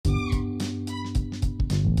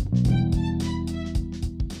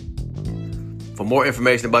For more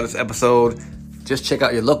information about this episode, just check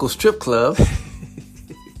out your local strip club.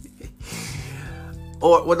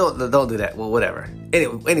 Or, well, don't do that. Well, whatever.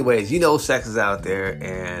 Anyways, sex is out there,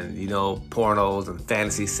 and pornos and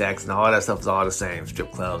fantasy sex and all that stuff is all the same.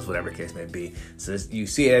 Strip clubs, whatever the case may be. So you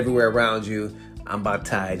see it everywhere around you. I'm about to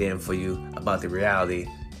tie it in for you about the reality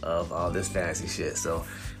of all this fantasy shit. So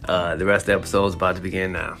the rest of the episode is about to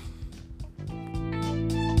begin now.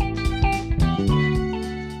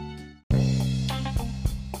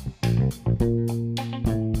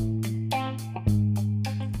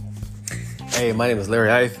 Hey, my name is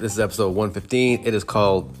Larry Ife. This is episode 115. It is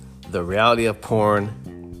called The Reality of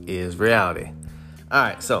Porn is Reality. All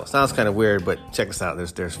right, so sounds kind of weird, but check this out.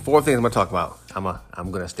 There's 4 things I'm going to talk about. I'm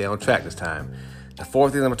going to stay on track this time. The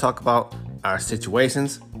 4 things I'm going to talk about are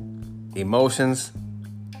situations, emotions,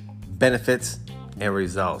 benefits, and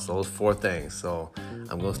results. Those 4 things. So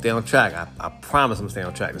I'm going to stay on track. I promise I'm going to stay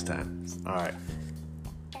on track this time. All right.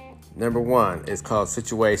 Number 1 is called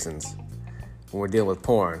situations when we're dealing with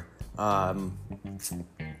porn.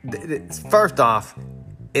 First off,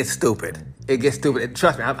 it's stupid. It gets stupid.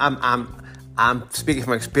 Trust me, I'm speaking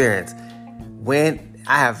from experience. When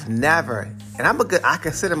I have never, and I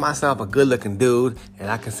consider myself a good-looking dude, and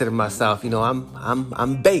I consider myself,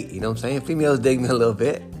 I'm bait. You know what I'm saying? Females dig me a little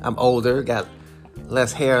bit. I'm older, got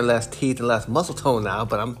less hair, less teeth, and less muscle tone now,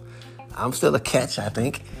 but I'm still a catch, I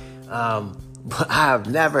think. But I have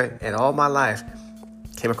never in all my life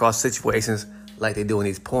came across situations like they do in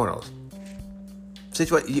these pornos.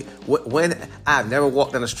 When I've never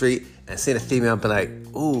walked down the street and seen a female and be like,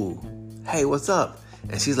 ooh, hey, what's up?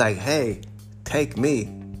 And she's like, hey, take me.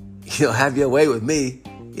 Have your way with me.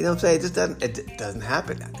 You know what I'm saying? It doesn't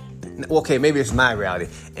happen. Okay, maybe it's my reality.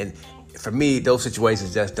 And for me, those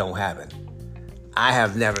situations just don't happen. I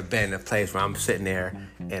have never been in a place where I'm sitting there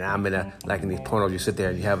and I'm in these pornos, you sit there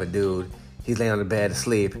and you have a dude, he's laying on the bed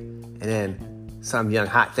asleep, and then some young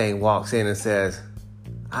hot thing walks in and says,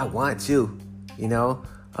 I want you,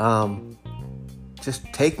 just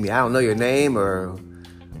take me. I don't know your name or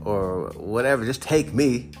whatever. Just take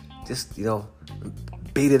me. Just,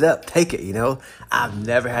 beat it up. Take it, I've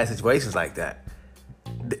never had situations like that.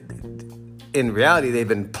 In reality, they've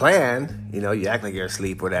been planned. You act like you're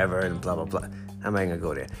asleep, whatever, and blah, blah, blah. I'm not going to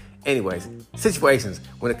go there. Anyways, situations.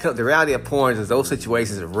 When it comes, the reality of porn is those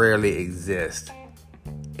situations rarely exist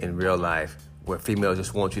in real life, where females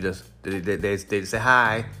just want you to, they say,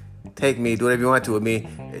 hi, take me, do whatever you want to with me,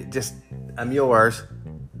 I'm yours.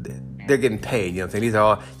 They're getting paid, you know what I'm saying? These are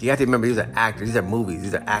all, you have to remember, these are actors, these are movies,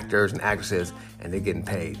 these are actors and actresses, and they're getting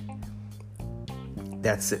paid.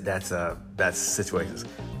 That's it, that's situations.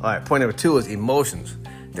 All right, point number 2 is emotions.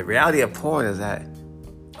 The reality of porn is that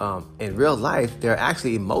in real life, there are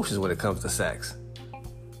actually emotions when it comes to sex.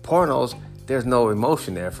 Pornos, there's no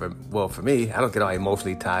emotion there for me. I don't get all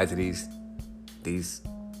emotionally tied to these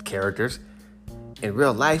characters. In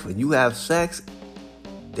real life, when you have sex,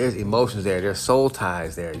 there's emotions there. There's soul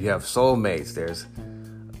ties there. You have soulmates. There's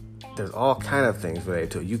all kind of things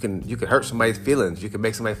related to it. You can hurt somebody's feelings. You can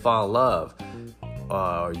make somebody fall in love.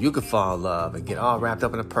 Or you could fall in love and get all wrapped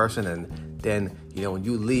up in a person, and then, when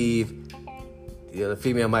you leave, the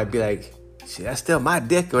female might be like, shit, that's still my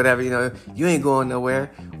dick or whatever, you ain't going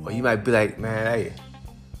nowhere. Or you might be like, man, hey,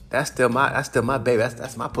 that's still my baby.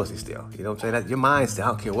 That's my pussy still. You know what I'm saying? You're mine still. I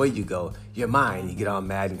don't care where you go. You're mine. You get all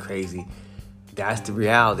mad and crazy. That's the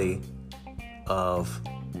reality of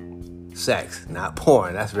sex, not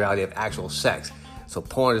porn. That's the reality of actual sex. So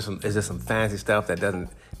porn is just some fancy stuff that doesn't.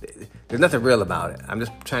 There's nothing real about it. I'm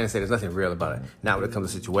just trying to say there's nothing real about it. Not when it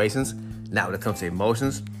comes to situations. Not when it comes to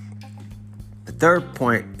emotions. The third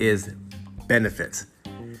point is benefits.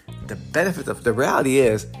 The reality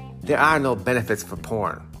is there are no benefits for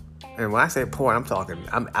porn. And when I say porn,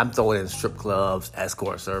 I'm throwing in strip clubs,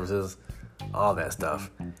 escort services, all that stuff.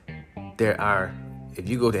 If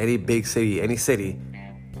you go to any big city, let's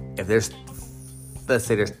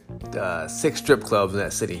say there's 6 strip clubs in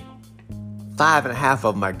that city, 5.5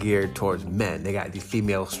 of them are geared towards men. They got these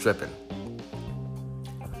females stripping.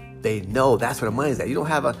 They know that's where the money's at.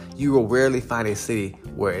 You will rarely find a city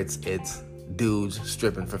where it's dudes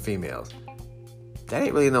stripping for females. That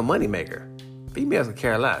ain't really no money maker. Females can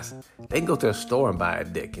care less. They can go to a store and buy a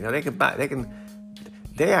dick. They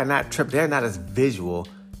are not as visual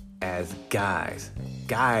as guys.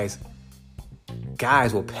 Guys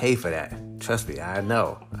will pay for that. Trust me, I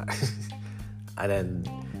know.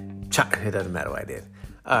 It doesn't matter what I did.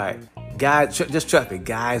 All right, guys, just trust me.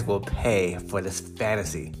 Guys will pay for this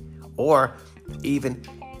fantasy, or even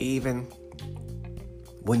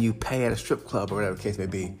when you pay at a strip club or whatever the case may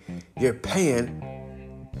be, you're paying,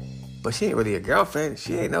 but she ain't really your girlfriend.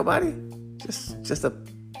 She ain't nobody. just a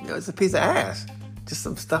it's a piece of ass. Just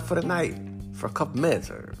some stuff for the night for a couple minutes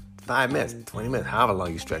or 5 minutes, 20 minutes, however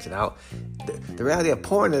long you stretch it out. The reality of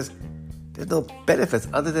porn is there's no benefits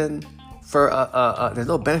other than for there's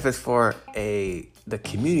no benefits for the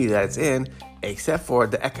community that it's in except for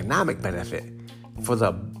the economic benefit for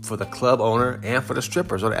the club owner and for the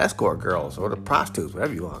strippers or the escort girls or the prostitutes,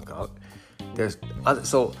 whatever you want to call it.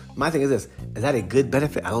 So my thing is this: is that a good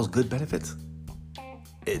benefit? Are those good benefits?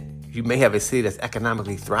 You may have a city that's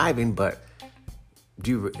economically thriving, but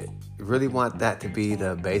do you really want that to be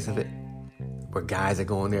the base of it? Where guys are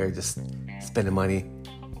going there just spending money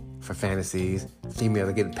for fantasies, females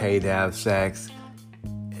are getting paid to have sex.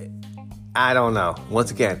 I don't know.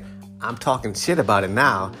 Once again, I'm talking shit about it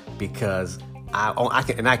now because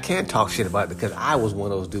I can talk shit about it because I was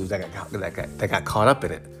one of those dudes that got caught up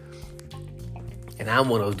in it. And I'm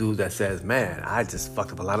one of those dudes that says, man, I just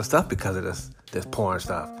fucked up a lot of stuff because of this porn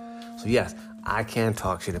stuff. So yes, I can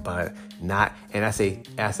talk shit about it. And as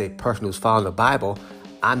a person who's following the Bible,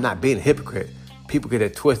 I'm not being a hypocrite. People get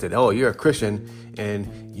it twisted. Oh, you're a Christian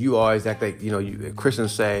and you always act like,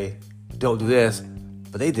 Christians say, don't do this,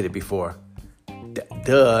 but they did it before.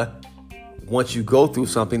 Duh. Once you go through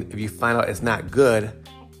something, if you find out it's not good,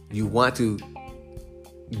 you want to,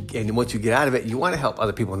 and once you get out of it, you want to help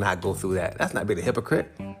other people not go through that. That's not being a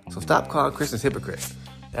hypocrite. So stop calling Christians hypocrites.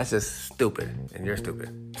 That's just stupid, and you're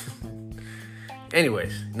stupid.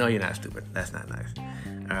 Anyways, no, you're not stupid. That's not nice.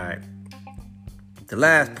 All right. The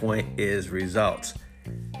last point is results.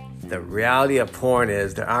 The reality of porn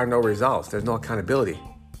is there are no results. There's no accountability.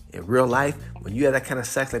 In real life, when you have that kind of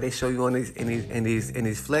sex like they show you on in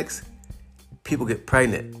these flicks, people get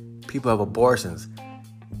pregnant. People have abortions.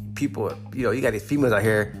 People, you got these females out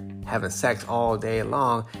here having sex all day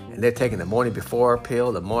long, and they're taking the morning before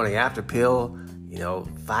pill, the morning after pill.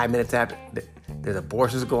 5 minutes after, there's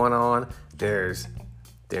abortions going on. There's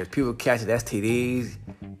people catching STDs.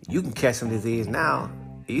 You can catch some disease now.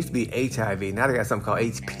 It used to be HIV. Now they got something called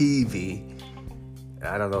HPV.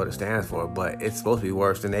 I don't know what it stands for, but it's supposed to be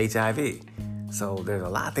worse than HIV. So there's a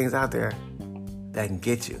lot of things out there that can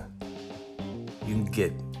get you. You can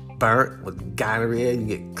get burnt with gonorrhea. You can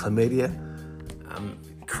get chlamydia,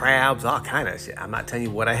 crabs, all kind of shit. I'm not telling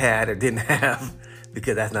you what I had or didn't have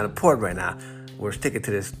because that's not important right now. We're sticking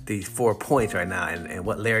to these 4 points right now, and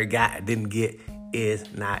what Larry got and didn't get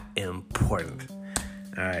is not important.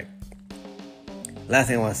 All right. Last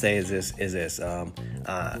thing I want to say is this.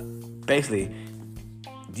 Basically,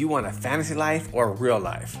 do you want a fantasy life or a real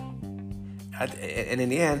life? And in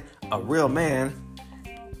the end, a real man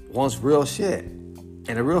wants real shit.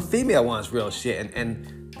 And a real female wants real shit.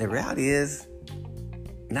 And the reality is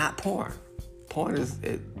not porn.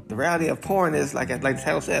 The reality of porn is, like the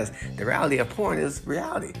title says, the reality of porn is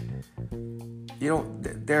reality.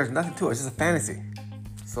 There's nothing to it. It's just a fantasy.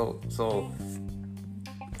 So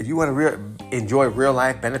if you want to enjoy real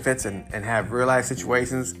life benefits and have real life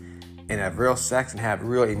situations and have real sex and have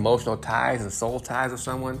real emotional ties and soul ties with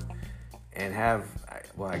someone and I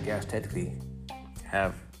guess technically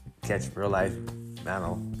catch real life, I don't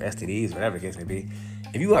know, STDs, whatever the case may be.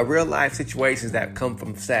 If you have real life situations that come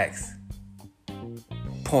from sex,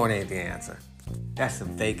 porn ain't the answer. That's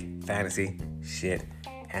some fake fantasy shit.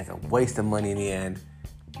 And it's a waste of money in the end.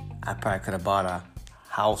 I probably could have bought a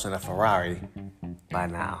house and a Ferrari by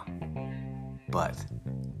now. But,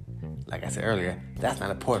 like I said earlier, that's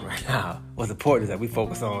not important right now. What's important is that we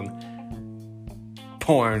focus on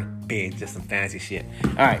porn being just some fantasy shit.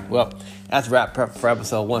 All right, well, that's a wrap for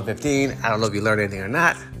episode 115. I don't know if you learned anything or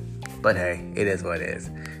not, but hey, it is what it is.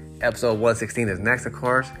 Episode 116 is next, of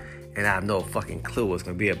course, and I have no fucking clue what it's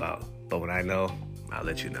going to be about. But when I know, I'll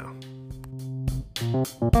let you know.